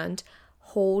spare hand,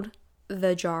 hold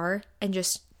the jar and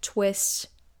just twist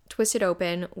it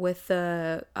open with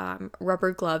the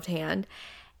rubber gloved hand,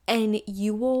 and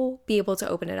you will be able to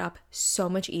open it up so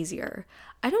much easier.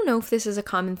 I don't know if this is a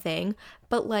common thing,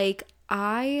 but like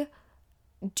I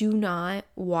do not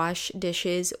wash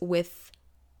dishes with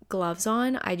gloves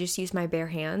on. I just use my bare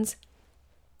hands,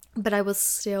 but I will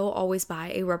still always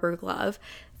buy a rubber glove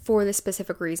for this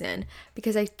specific reason,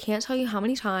 because I can't tell you how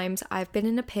many times I've been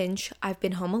in a pinch, I've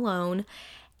been home alone,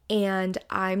 and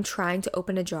I'm trying to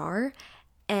open a jar,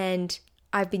 and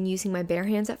I've been using my bare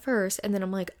hands at first, and then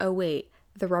I'm like, oh wait,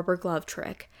 the rubber glove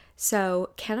trick.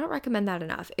 So cannot recommend that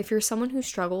enough. If you're someone who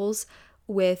struggles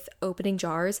with opening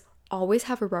jars, always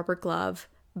have a rubber glove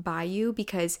by you,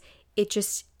 because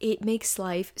it makes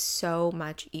life so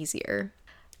much easier.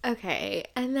 Okay,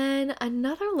 and then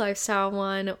another lifestyle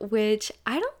one, which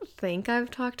I don't think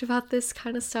I've talked about this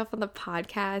kind of stuff on the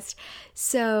podcast,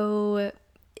 so,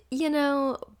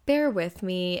 bear with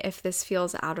me if this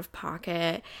feels out of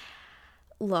pocket.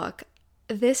 Look,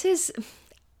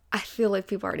 I feel like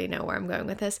people already know where I'm going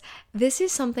with this. This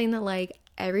is something that, like,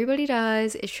 everybody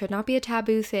does. It should not be a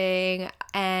taboo thing,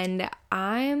 and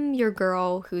I'm your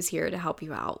girl who's here to help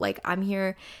you out. Like, I'm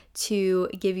here to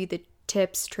give you the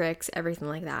tips, tricks, everything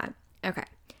like that. Okay,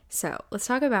 so let's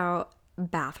talk about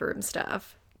bathroom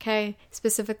stuff, okay?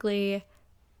 Specifically,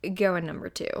 going number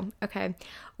 2, okay?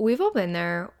 We've all been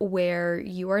there where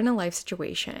you are in a life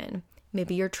situation.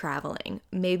 Maybe you're traveling.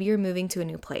 Maybe you're moving to a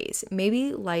new place.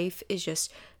 Maybe life is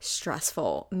just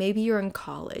stressful. Maybe you're in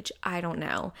college. I don't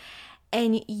know.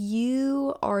 And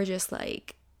you are just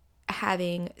like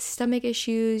having stomach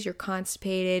issues. You're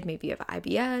constipated. Maybe you have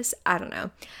IBS. I don't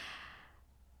know.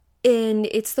 And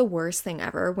it's the worst thing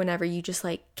ever whenever you just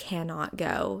like cannot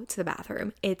go to the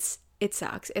bathroom. It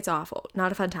sucks. It's awful.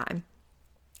 Not a fun time.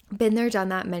 Been there, done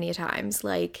that many times.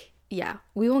 Like, yeah,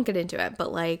 we won't get into it,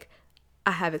 but like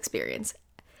I have experience.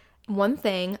 One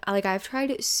thing, like I've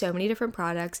tried so many different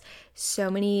products,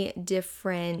 so many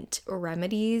different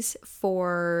remedies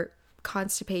for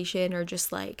constipation or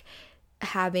just like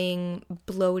having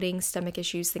bloating, stomach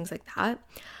issues, things like that.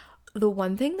 The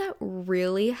one thing that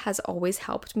really has always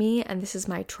helped me, and this is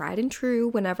my tried and true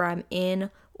whenever I'm in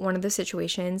one of the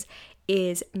situations,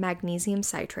 is magnesium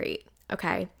citrate.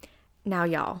 Okay, now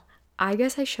y'all, I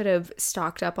guess I should have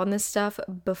stocked up on this stuff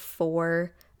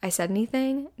before I said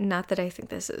anything. Not that I think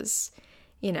this is,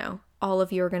 all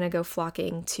of you are going to go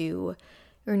flocking to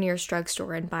your nearest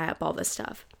drugstore and buy up all this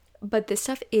stuff. But this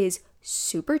stuff is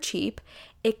super cheap.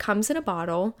 It comes in a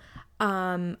bottle.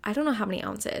 I don't know how many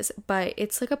ounces, but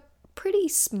it's like a pretty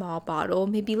small bottle,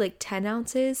 maybe like 10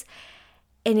 ounces,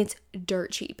 and it's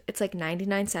dirt cheap. It's like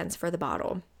 99 cents for the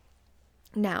bottle.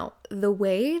 Now, the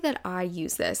way that I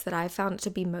use this, that I found it to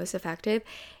be most effective,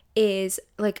 is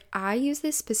like I use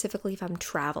this specifically if I'm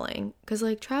traveling, because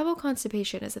like travel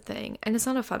constipation is a thing and it's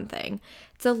not a fun thing.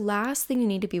 It's the last thing you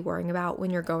need to be worrying about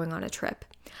when you're going on a trip.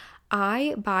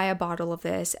 I buy a bottle of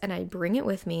this and I bring it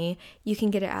with me. You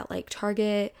can get it at like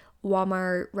Target,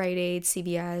 Walmart, Rite Aid,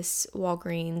 CVS,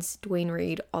 Walgreens, Duane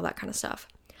Reade, all that kind of stuff.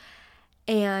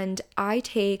 And I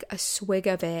take a swig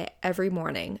of it every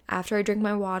morning after I drink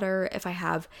my water, if I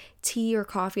have tea or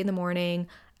coffee in the morning,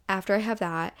 after I have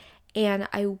that, and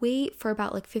I wait for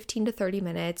about like 15 to 30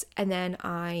 minutes, and then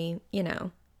I,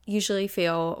 usually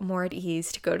feel more at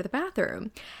ease to go to the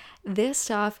bathroom. This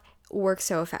stuff works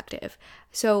so effective.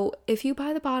 So if you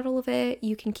buy the bottle of it,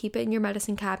 you can keep it in your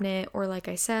medicine cabinet, or like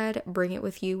I said, bring it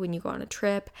with you when you go on a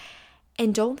trip.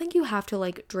 And don't think you have to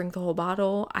like drink the whole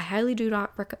bottle. I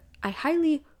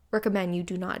highly recommend you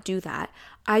do not do that.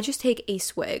 I just take a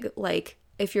swig. Like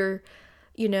if you're,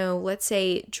 let's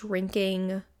say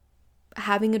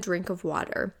having a drink of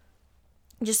water,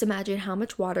 just imagine how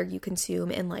much water you consume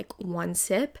in like one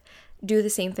sip. Do the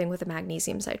same thing with the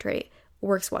magnesium citrate.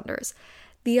 Works wonders.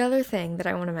 The other thing that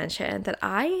I want to mention, that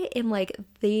I am like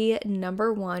the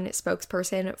number one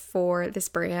spokesperson for this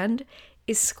brand,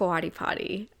 is Squatty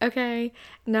Potty. Okay?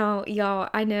 Now, y'all,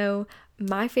 I know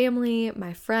my family,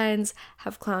 my friends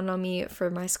have clowned on me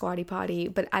for my Squatty Potty,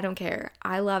 but I don't care.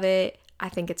 I love it. I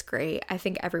think it's great. I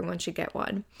think everyone should get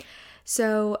one.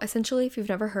 So essentially, if you've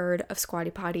never heard of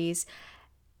Squatty Potties,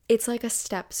 it's like a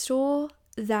step stool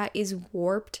that is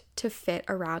warped to fit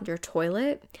around your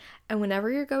toilet. And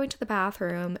whenever you're going to the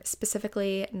bathroom,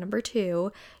 specifically number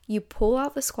 2, you pull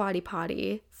out the squatty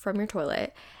potty from your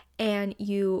toilet and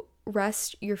you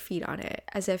rest your feet on it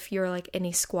as if you're like in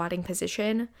a squatting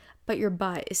position, but your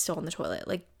butt is still on the toilet.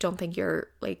 Like, don't think you're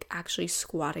like actually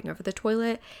squatting over the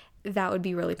toilet. That would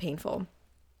be really painful.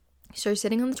 So you're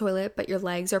sitting on the toilet, but your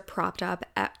legs are propped up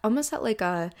at almost at like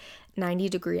a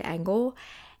 90-degree angle,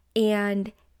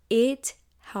 and it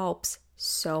helps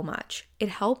so much. It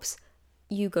helps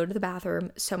you go to the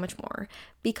bathroom so much more,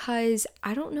 because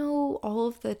I don't know all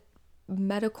of the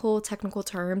medical technical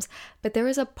terms, but there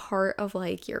is a part of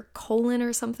like your colon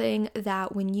or something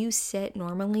that when you sit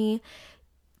normally,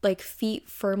 like feet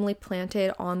firmly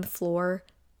planted on the floor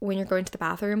when you're going to the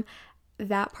bathroom,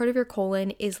 that part of your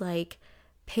colon is like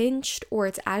pinched, or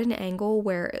it's at an angle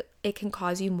where it can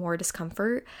cause you more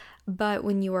discomfort. But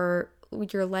when your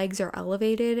legs are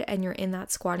elevated and you're in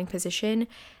that squatting position,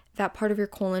 that part of your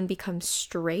colon becomes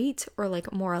straight or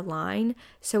like more aligned.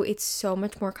 So it's so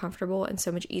much more comfortable and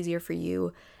so much easier for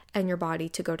you and your body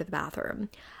to go to the bathroom.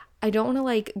 I don't want to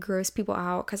like gross people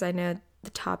out, because I know the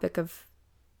topic of,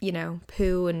 you know,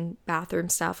 poo and bathroom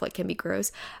stuff like can be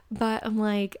gross, but I'm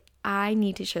like, I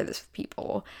need to share this with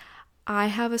people. I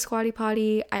have a squatty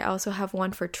potty. I also have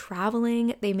one for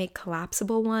traveling. They make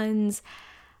collapsible ones.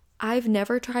 I've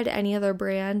never tried any other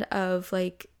brand of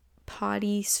like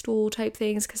potty stool type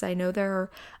things, because I know there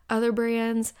are other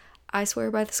brands. I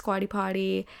swear by the squatty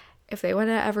potty. If they want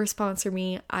to ever sponsor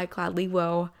me, I gladly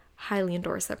will. Highly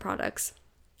endorse their products.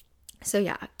 So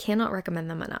yeah, cannot recommend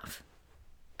them enough.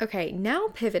 Okay, now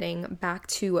pivoting back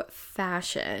to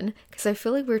fashion, because I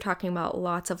feel like we were talking about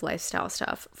lots of lifestyle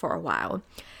stuff for a while.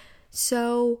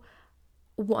 So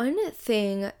one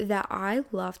thing that I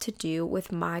love to do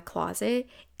with my closet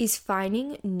is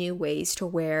finding new ways to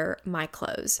wear my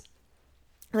clothes.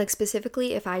 Like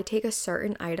specifically, if I take a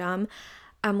certain item,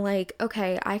 I'm like,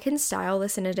 okay, I can style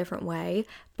this in a different way,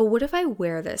 but what if I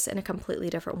wear this in a completely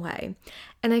different way?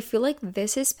 And I feel like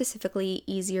this is specifically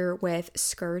easier with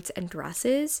skirts and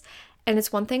dresses. And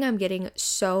it's one thing I'm getting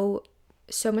so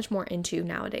much more into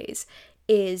nowadays,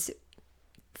 is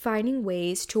finding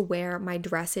ways to wear my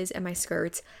dresses and my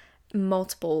skirts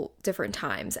multiple different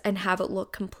times and have it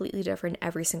look completely different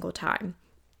every single time.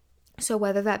 So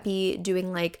whether that be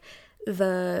doing like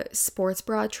the sports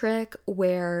bra trick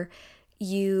where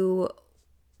you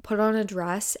put on a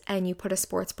dress and you put a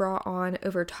sports bra on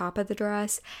over top of the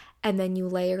dress, and then you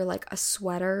layer like a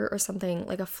sweater or something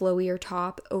like a flowier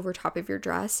top over top of your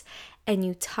dress, and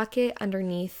you tuck it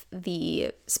underneath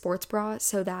the sports bra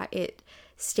so that it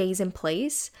stays in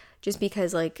place, just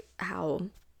because like how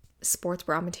sports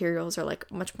bra materials are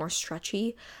like much more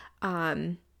stretchy.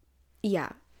 Yeah,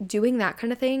 doing that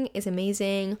kind of thing is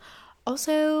amazing.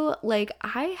 Also, like,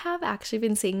 I have actually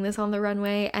been seeing this on the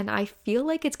runway, and I feel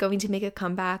like it's going to make a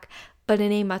comeback, but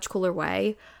in a much cooler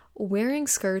way. Wearing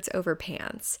skirts over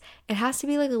pants. It has to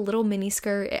be like a little mini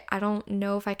skirt. I don't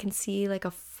know if I can see like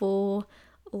a full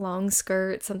long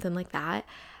skirt, something like that.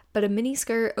 But a mini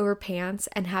skirt over pants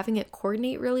and having it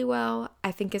coordinate really well,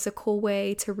 I think is a cool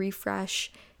way to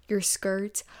refresh your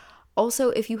skirt.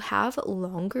 Also, if you have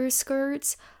longer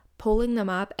skirts, pulling them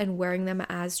up and wearing them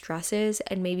as dresses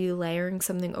and maybe layering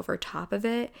something over top of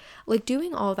it, like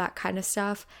doing all that kind of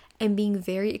stuff and being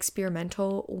very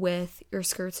experimental with your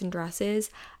skirts and dresses,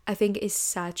 I think is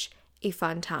such a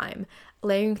fun time.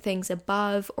 Layering things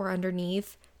above or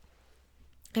underneath,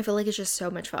 I feel like it's just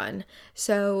so much fun.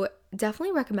 So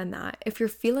definitely recommend that. If you're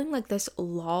feeling like this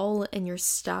lull and you're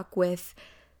stuck with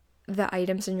the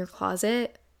items in your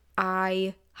closet,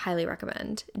 I highly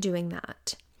recommend doing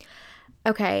that.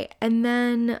 Okay, and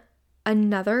then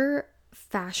another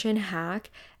fashion hack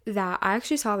that I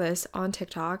actually saw this on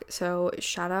TikTok, so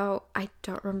shout out, I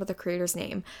don't remember the creator's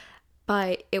name,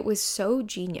 but it was so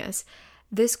genius.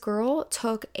 This girl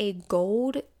took a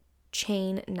gold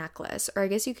chain necklace, or I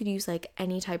guess you could use like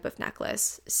any type of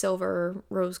necklace, silver,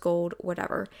 rose gold,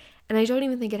 whatever. And I don't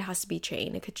even think it has to be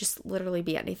chain. It could just literally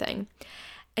be anything.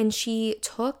 And she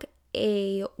took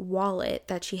a wallet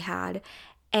that she had,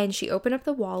 and she opened up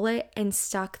the wallet and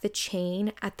stuck the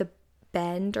chain at the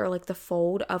bend or like the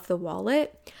fold of the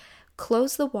wallet,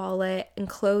 closed the wallet and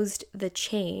closed the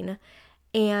chain,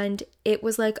 and it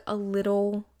was like a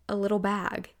little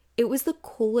bag. It was the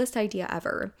coolest idea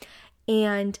ever.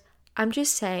 And I'm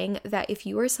just saying that if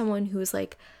you are someone who's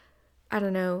like, I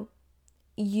don't know,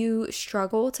 you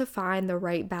struggle to find the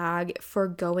right bag for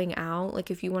going out,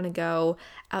 like if you want to go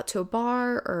out to a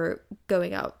bar or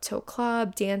going out to a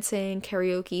club, dancing,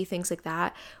 karaoke, things like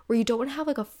that, where you don't have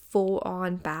like a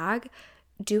full-on bag,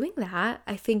 doing that,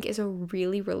 I think, is a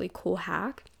really, really cool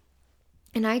hack.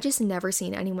 And I just never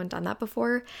seen anyone done that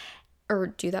before, or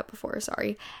do that before,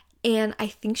 sorry. And I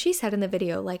think she said in the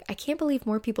video, like, I can't believe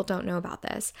more people don't know about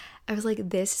this. I was like,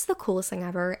 this is the coolest thing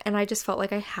ever. And I just felt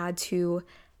like I had to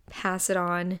pass it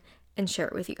on and share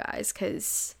it with you guys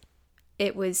because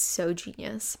it was so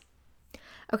genius.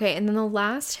 Okay, and then the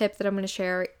last tip that I'm going to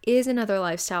share is another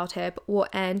lifestyle tip. We'll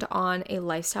end on a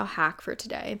lifestyle hack for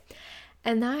today.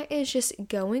 And that is just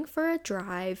going for a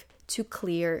drive to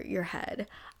clear your head.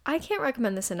 I can't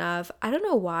recommend this enough. I don't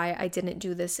know why I didn't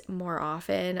do this more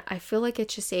often. I feel like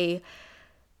it's just a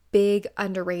big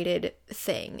underrated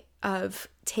thing of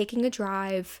taking a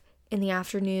drive in the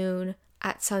afternoon,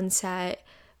 at sunset,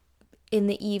 in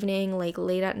the evening, like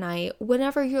late at night,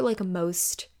 whenever you're like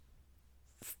most,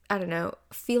 I don't know,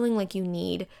 feeling like you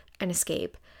need an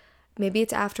escape. Maybe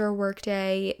it's after a work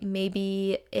day.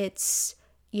 Maybe it's,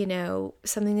 you know,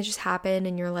 something that just happened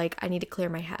and you're like, I need to clear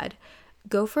my head.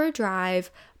 Go for a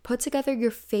drive, put together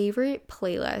your favorite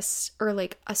playlist or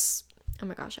like oh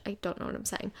my gosh, I don't know what I'm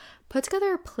saying. Put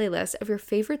together a playlist of your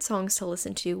favorite songs to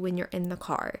listen to when you're in the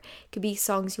car. It could be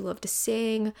songs you love to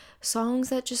sing, songs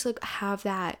that just like have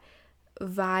that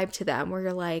vibe to them where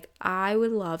you're like, I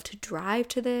would love to drive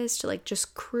to this, to like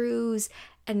just cruise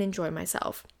and enjoy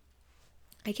myself.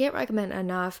 I can't recommend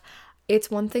enough.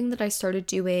 It's one thing that I started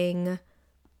doing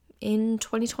in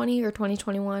 2020 or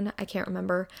 2021, I can't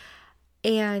remember.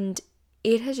 And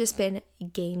it has just been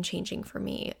game changing for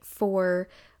me for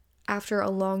after a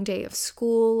long day of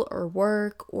school or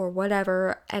work or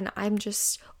whatever. And I'm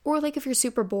just, or like if you're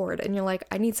super bored and you're like,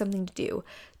 I need something to do,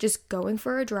 just going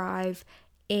for a drive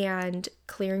and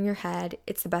clearing your head.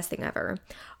 It's the best thing ever.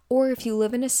 Or if you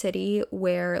live in a city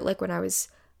where, like when I was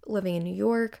living in New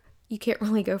York, you can't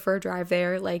really go for a drive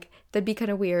there. Like that'd be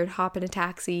kind of weird. Hop in a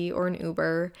taxi or an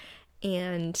Uber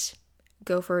and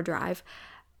go for a drive.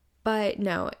 But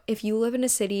no, if you live in a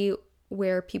city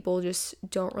where people just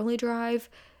don't really drive,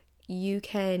 you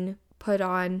can put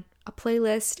on a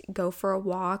playlist, go for a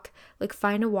walk, like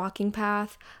find a walking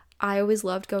path. I always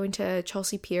loved going to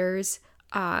Chelsea Piers,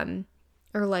 or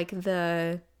like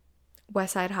the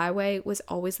West Side Highway was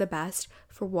always the best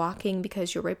for walking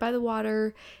because you're right by the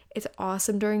water. It's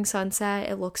awesome during sunset.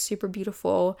 It looks super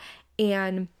beautiful.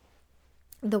 And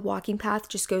the walking path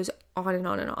just goes on and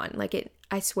on and on. Like it,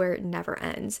 I swear it never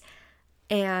ends.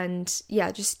 And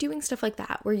yeah, just doing stuff like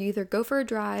that where you either go for a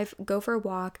drive, go for a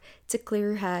walk to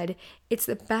clear your head. It's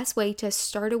the best way to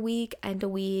start a week, end a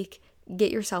week,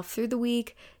 get yourself through the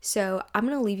week. So I'm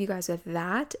going to leave you guys with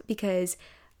that because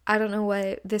I don't know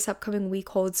what this upcoming week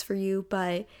holds for you,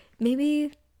 but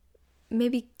maybe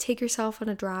take yourself on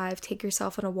a drive, take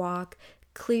yourself on a walk,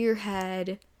 clear your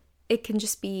head. It can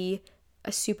just be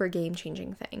a super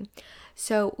game-changing thing.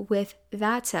 So with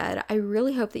that said, I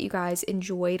really hope that you guys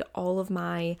enjoyed all of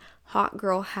my hot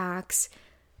girl hacks.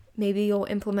 Maybe you'll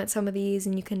implement some of these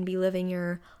and you can be living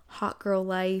your hot girl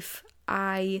life.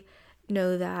 I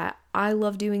know that I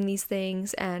love doing these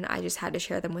things and I just had to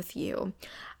share them with you.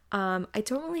 I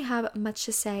don't really have much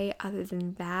to say other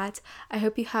than that. I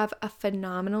hope you have a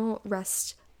phenomenal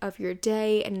rest of your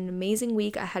day and an amazing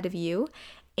week ahead of you.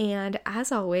 And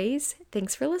as always,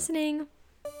 thanks for listening.